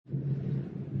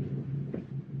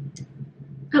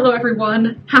Hello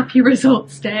everyone, happy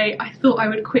results day. I thought I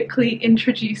would quickly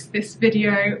introduce this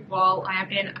video while I am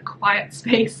in a quiet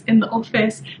space in the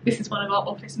office. This is one of our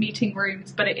office meeting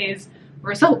rooms, but it is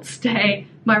results day.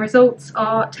 My results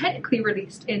are technically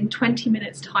released in 20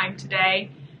 minutes time today.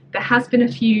 There has been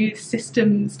a few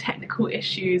systems technical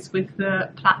issues with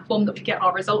the platform that we get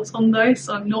our results on though,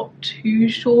 so I'm not too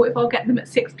sure if I'll get them at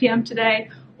 6 PM today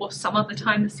or some other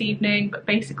time this evening, but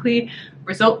basically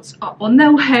results are on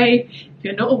their way. If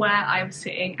you're not aware, I am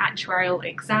sitting actuarial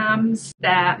exams.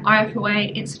 They're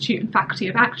IFoA, Institute and Faculty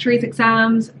of Actuaries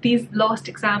exams. These last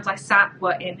exams I sat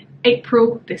were in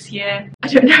April this year. I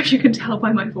don't know if you can tell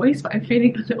by my voice, but I'm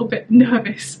feeling a little bit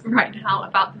nervous right now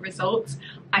about the results.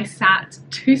 I sat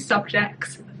 2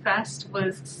 subjects. The first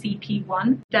was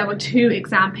CP1. There were 2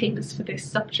 exam papers for this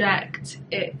subject.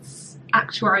 It's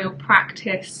actuarial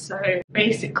practice, so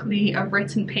basically a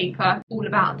written paper all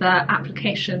about the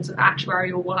applications of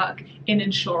actuarial work in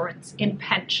insurance, in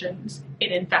pensions,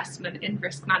 in investment, in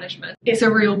risk management. It's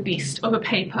a real beast of a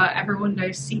paper. Everyone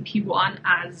knows CP1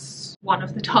 as one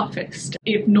of the toughest,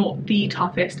 if not the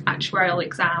toughest actuarial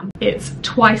exam. It's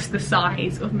twice the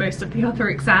size of most of the other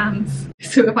exams.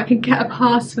 So if I can get a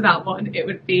pass for that one, it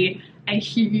would be a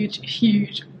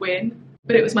huge win.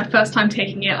 But it was my first time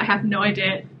taking it. I have no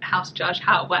idea how to judge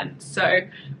how it went, so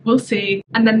we'll see.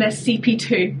 And then there's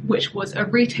CP2, which was a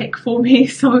retake for me.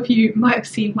 Some of you might have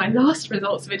seen my last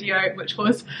results video, which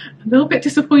was a little bit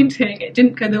disappointing. It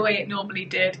didn't go the way it normally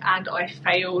did, and I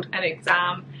failed an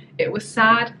exam. It was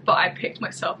sad, but I picked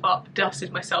myself up,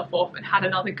 dusted myself off and had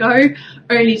another go,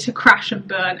 only to crash and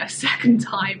burn a second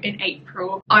time in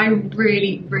April. I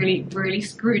really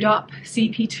screwed up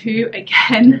CP2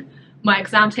 again. My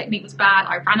exam technique was bad.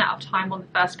 I ran out of time on the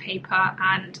first paper,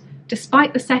 and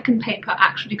despite the second paper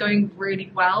actually going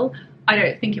really well, I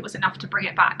don't think it was enough to bring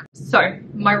it back. So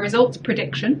my results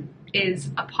prediction is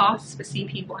a pass for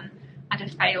CP1 and a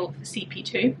fail for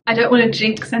CP2. I don't want to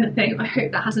jinx anything. I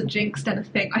hope that hasn't jinxed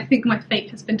anything. I think my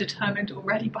fate has been determined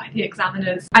already by the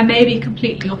examiners. I may be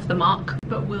completely off the mark,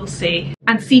 but we'll see.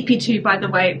 And CP2, by the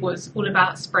way, was all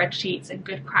about spreadsheets and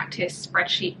good practice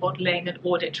spreadsheet modelling and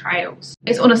audit trails.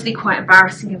 It's honestly quite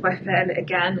embarrassing if I fail it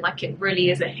again. Like, it really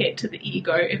is a hit to the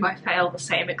ego if I fail the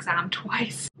same exam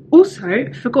twice.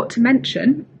 Also, forgot to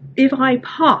mention, if I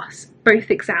pass both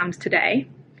exams today,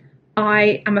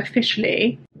 I am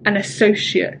officially an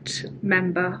associate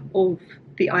member of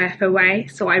the IFoA,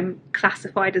 so I'm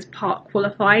classified as part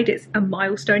qualified. It's a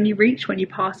milestone you reach when you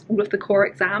pass all of the core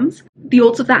exams. The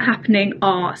odds of that happening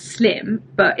are slim,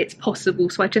 but it's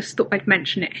possible, so I just thought I'd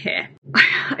mention it here.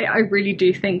 I really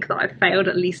do think that I've failed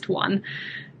at least one,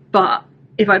 but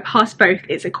if I pass both,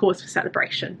 it's a cause for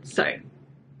celebration, so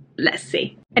let's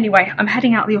see. Anyway, I'm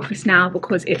heading out of the office now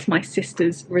because it's my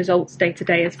sister's results day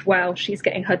today as well. She's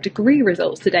getting her degree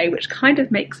results today, which kind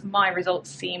of makes my results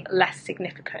seem less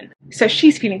significant. So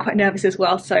she's feeling quite nervous as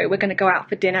well, so we're going to go out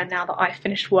for dinner now that I've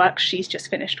finished work. She's just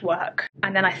finished work.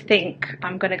 And then I think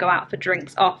I'm going to go out for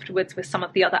drinks afterwards with some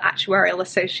of the other actuarial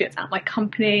associates at my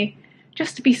company,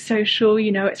 just to be social.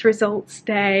 You know, it's results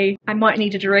day. I might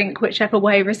need a drink whichever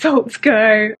way results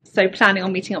go. So planning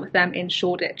on meeting up with them in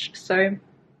Shoreditch. So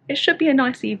it should be a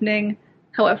nice evening,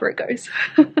 however it goes.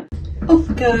 Off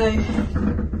we go.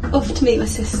 Off to meet my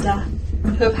sister,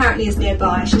 who apparently is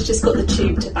nearby. She's just got the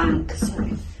tube to bank, so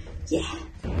yeah.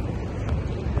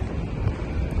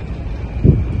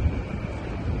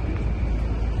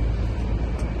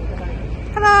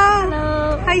 Hello!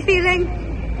 Hello! How are you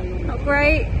feeling? Not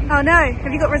great. Oh no,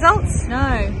 have you got results?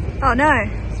 No. Oh no.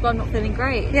 That's why I'm not feeling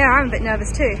great. Yeah, I'm a bit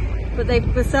nervous too. But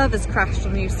the servers crashed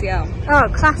on UCL. Oh,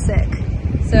 classic.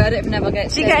 So I don't even know if I'll get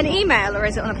it. Do you get an email or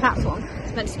is it on a platform?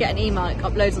 It's meant to get an email, it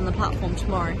uploads on the platform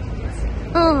tomorrow.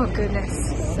 Oh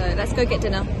goodness. So let's go get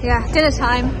dinner. Yeah, dinner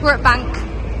time. We're at bank.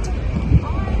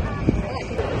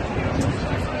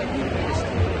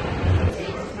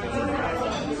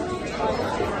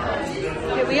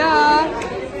 Here we are.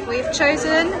 We've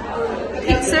chosen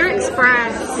Pizza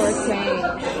Express. Okay.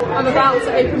 I'm about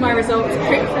to open my results.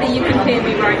 Hopefully you can hear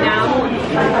me right now.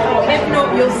 If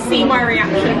not, you'll see my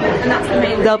reaction, and that's the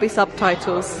main. There'll be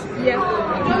subtitles. Yeah.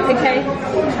 Okay.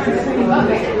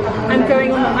 I'm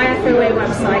going on the IFoA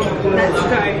website. Let's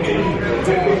go.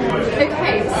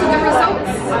 Okay, so the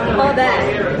results are there.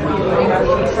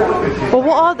 Well,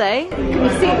 what are they? Can you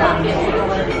see that?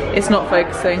 It's not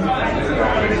focusing.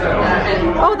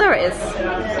 Oh, there it is.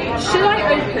 Should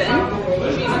I open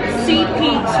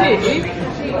CP2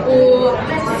 or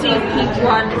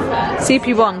CP1 first?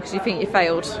 CP1 because you think you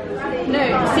failed. No,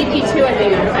 CP2 I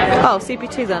think. Oh,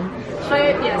 CP2 then.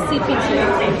 Yeah, CP2.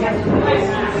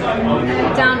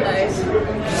 Download.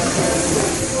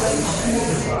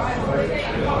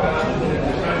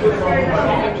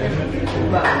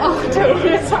 Oh, I don't want to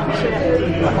touch it.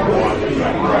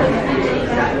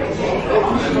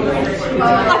 I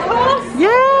passed!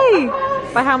 Yay!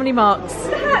 By how many marks?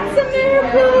 That's a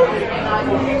miracle!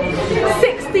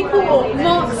 64,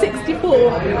 mark 64,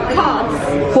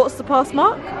 pass. What's the pass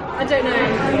mark? I don't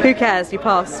know. Who cares? You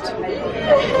passed.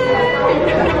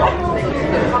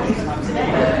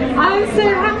 I'm so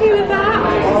happy with that.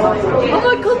 Oh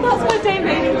my god, that's my day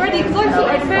made already because I thought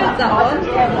I failed that one.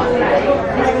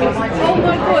 Oh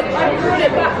my god, I brought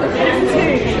it back with paper 2.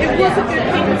 It was a good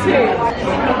paper 2.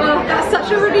 Well, that's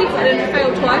such a relief I didn't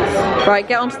fail twice. Right,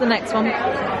 get on to the next one.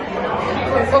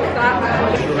 Off that.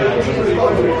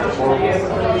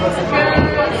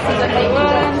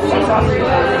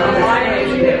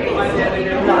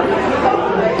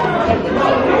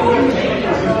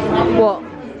 What?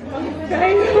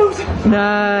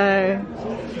 No.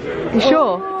 You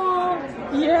sure?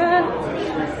 Yeah.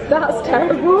 That's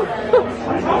terrible.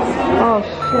 Oh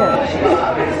shit.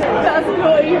 That's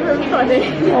not even funny.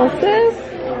 What's this?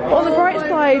 On the bright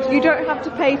side, you don't have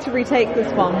to pay to retake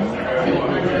this one.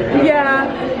 Yeah.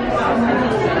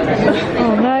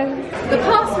 Oh no. The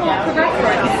pass mark for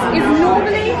reference is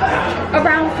normally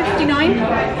around 59.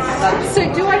 So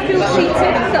do I feel cheated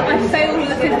that I failed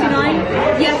with a 59?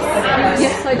 Yes.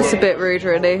 Yes, I do. It's a bit rude,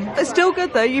 really. It's still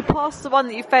good though. You passed the one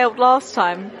that you failed last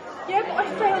time. Yeah, but I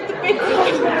failed the big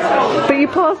one. But you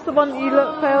passed the one that you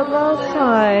failed last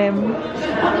time.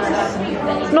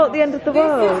 It's not the end of the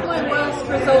world. This is my worst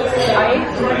results today.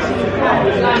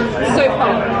 So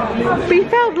far. But you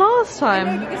failed last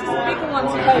time. This is the bigger one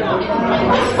to fail.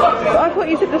 I thought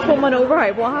you said this one went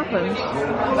alright. What happened?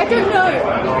 I don't know.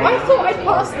 I thought I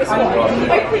passed this one.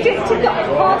 I predicted that I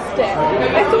passed it.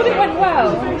 I thought it went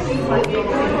well.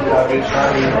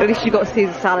 At least you got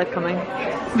Caesar salad coming.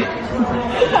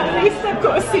 At least I've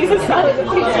got a Caesar salad and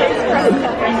pizza express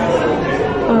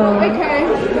coming. Okay,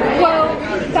 well,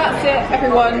 that's it,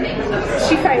 everyone.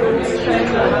 She failed.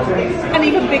 An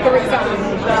even bigger exam.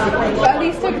 But at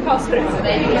least I passed it.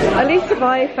 At least if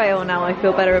I fail now, I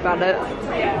feel better about it.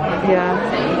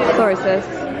 Yeah. Sorry, sis.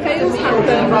 Fails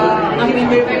happen. I'm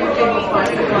moving.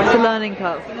 It's a learning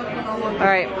curve.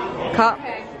 Alright, cut.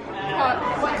 Okay.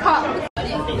 Cut.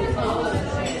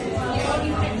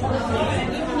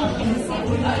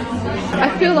 I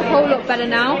feel a whole lot better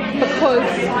now because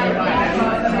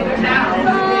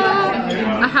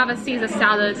I have a Caesar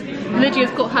salad.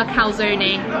 Lydia's got her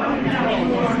calzone.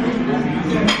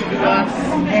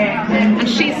 And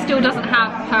she still doesn't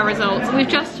have her results. We've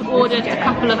just ordered a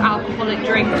couple of alcoholic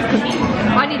drinks because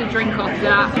I need a drink after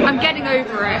that. I'm getting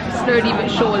over it slowly but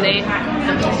surely.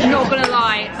 Not gonna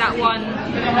lie, that one,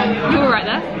 you were right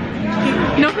there.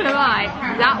 Not gonna lie,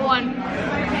 that one,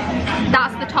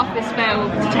 that's the toughest fail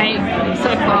to take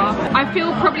so far. I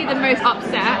feel probably the most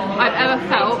upset I've ever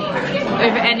felt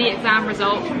over any exam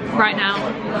result right now.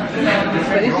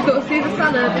 But at least you've got a Caesar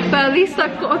salad. But at least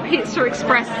I've got a Pizza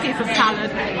Express Caesar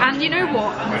salad. And you know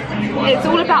what? It's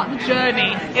all about the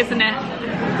journey, isn't it?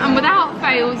 And without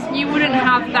fails, you wouldn't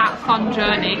have that fun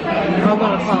journey. I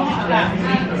want to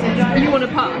pass. You want to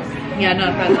pass? Yeah, no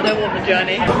offense, I don't want the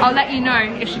journey. I'll let you know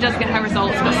if she does get her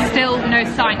results, but still no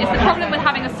sign. It's the problem with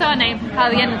having a surname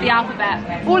at the end of the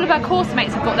alphabet. All of her course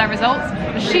mates have got their results,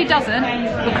 but she doesn't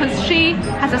because she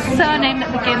has a surname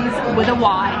that begins with a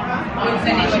Y.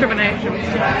 Discrimination.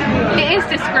 It is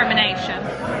discrimination.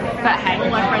 But hey, All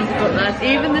my friends have got theirs.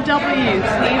 Even the W's.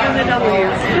 Even the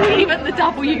W's. even the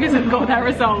W's have got their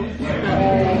results.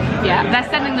 Yeah, they're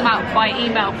sending them out by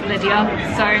email for Lydia,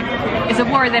 so it's a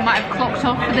worry they might have clocked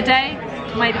off for the day.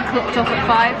 Maybe clocked off at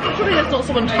 5. Surely there's not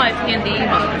someone typing in the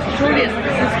email. Surely it's like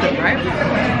a system, right?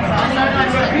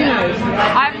 Who knows?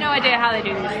 I have no idea how they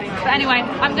do these things. But anyway,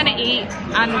 I'm gonna eat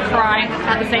and cry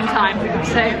at the same time.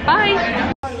 So,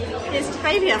 bye! Here's to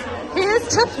failure. Here's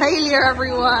to failure,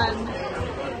 everyone!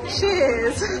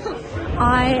 Cheers!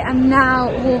 I am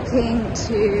now walking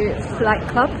to Flight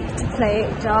Club to play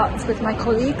darts with my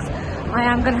colleagues. I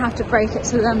am going to have to break it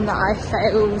to them that I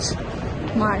failed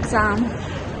my exam.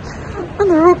 And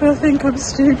they're all going to think I'm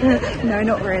stupid. No,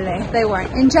 not really. They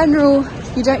won't. In general,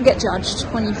 you don't get judged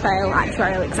when you fail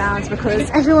actuarial exams because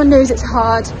everyone knows it's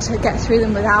hard to get through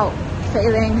them without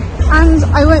failing. And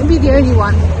I won't be the only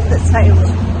one that's failed.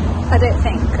 I don't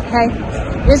think, okay?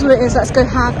 It is what it is. Let's go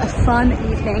have a fun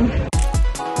evening.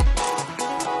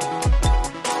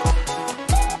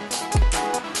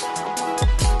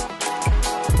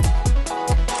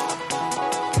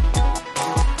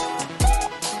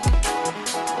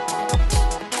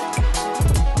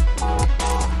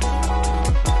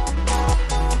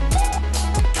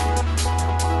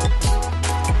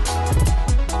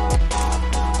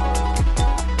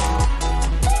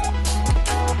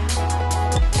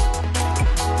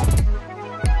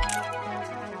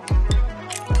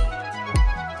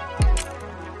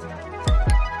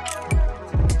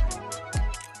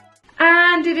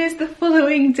 the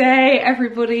following day,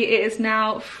 everybody. It is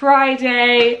now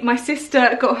Friday. My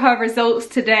sister got her results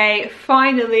today.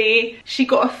 Finally, she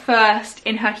got a first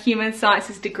in her human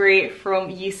sciences degree from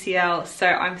UCL, so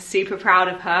I'm super proud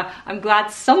of her. I'm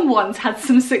glad someone's had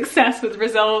some success with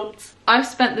results. I've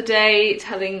spent the day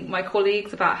telling my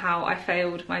colleagues about how I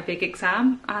failed my big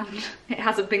exam and it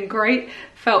hasn't been great.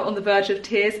 Felt on the verge of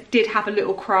tears. Did have a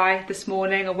little cry this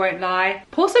morning, I won't lie.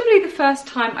 Possibly the first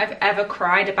time I've ever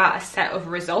cried about a set of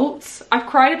results. I've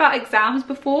cried about exams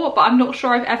before, but I'm not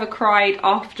sure I've ever cried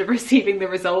after receiving the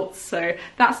results, so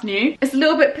that's new. It's a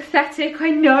little bit pathetic, I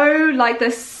know, like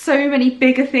there's so many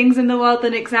bigger things in the world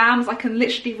than exams. I can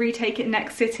literally retake it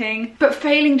next sitting, but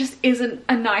failing just isn't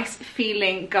a nice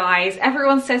feeling, guys.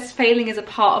 Everyone says failing is a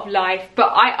part of life,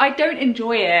 but I don't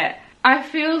enjoy it. I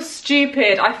feel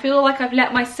stupid. I feel like I've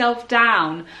let myself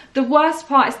down. The worst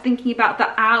part is thinking about the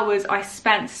hours I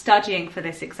spent studying for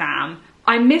this exam.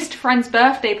 I missed friends'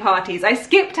 birthday parties. I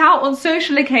skipped out on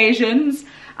social occasions.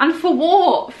 And for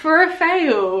what? For a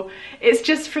fail. It's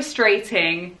just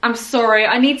frustrating. I'm sorry,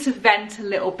 I need to vent a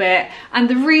little bit. And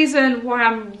the reason why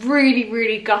I'm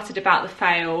really gutted about the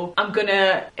fail, I'm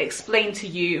gonna explain to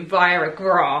you via a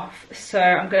graph. So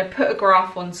I'm gonna put a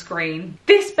graph on screen.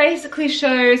 This basically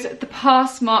shows the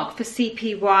pass mark for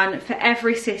CP1 for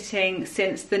every sitting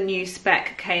since the new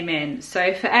spec came in.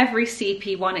 So for every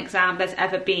CP1 exam there's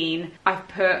ever been, I've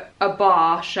put a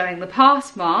bar showing the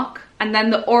pass mark. And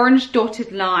then the orange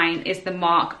dotted line is the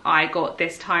mark I got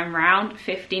this time round,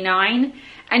 59.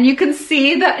 And you can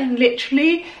see that in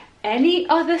literally any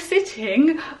other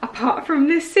sitting, apart from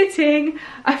this sitting,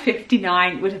 a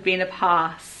 59 would have been a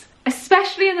pass.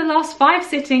 Especially in the last 5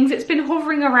 sittings, it's been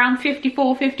hovering around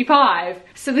 54, 55.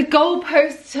 So the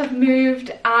goalposts have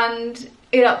moved and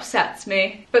it upsets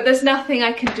me, but there's nothing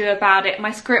I can do about it.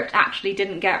 My script actually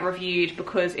didn't get reviewed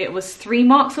because it was 3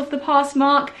 marks off the pass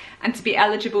mark, and to be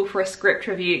eligible for a script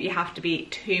review you have to be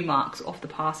 2 marks off the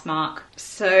pass mark.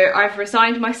 So I've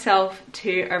resigned myself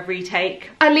to a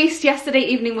retake. At least yesterday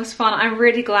evening was fun. I'm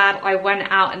really glad I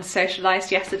went out and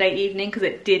socialised yesterday evening because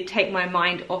it did take my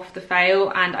mind off the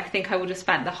fail, and I think I would have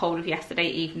spent the whole of yesterday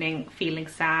evening feeling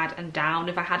sad and down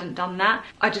if I hadn't done that.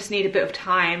 I just need a bit of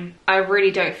time. I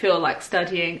really don't feel like studying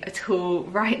at all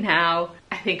right now.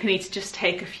 I think I need to just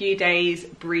take a few days,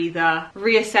 breather,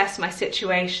 reassess my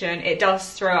situation. It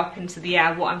does throw up into the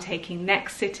air what I'm taking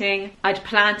next sitting. I'd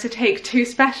planned to take 2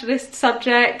 specialist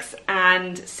subjects,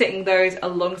 and sitting those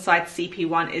alongside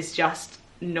CP1 is just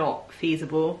not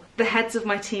feasible. The heads of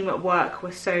my team at work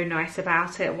were so nice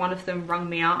about it. One of them rung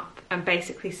me up and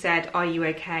basically said, "Are you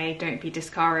okay? Don't be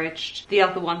discouraged." The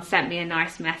other one sent me a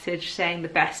nice message saying the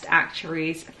best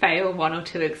actuaries fail 1 or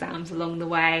 2 exams along the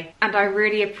way. And I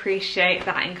really appreciate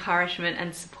that encouragement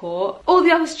and support. All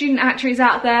the other student actuaries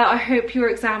out there, I hope your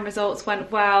exam results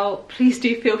went well. Please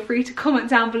do feel free to comment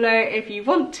down below if you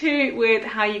want to with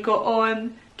how you got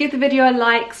on. Give the video a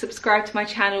like, subscribe to my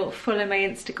channel, follow my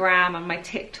Instagram and my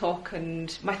TikTok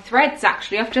and my Threads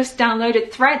actually. I've just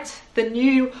downloaded Threads, the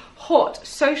new hot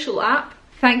social app.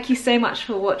 Thank you so much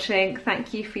for watching.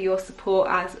 Thank you for your support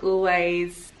as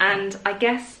always. And I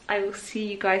guess I will see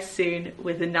you guys soon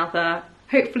with another,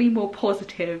 hopefully more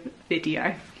positive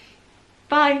video.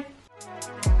 Bye.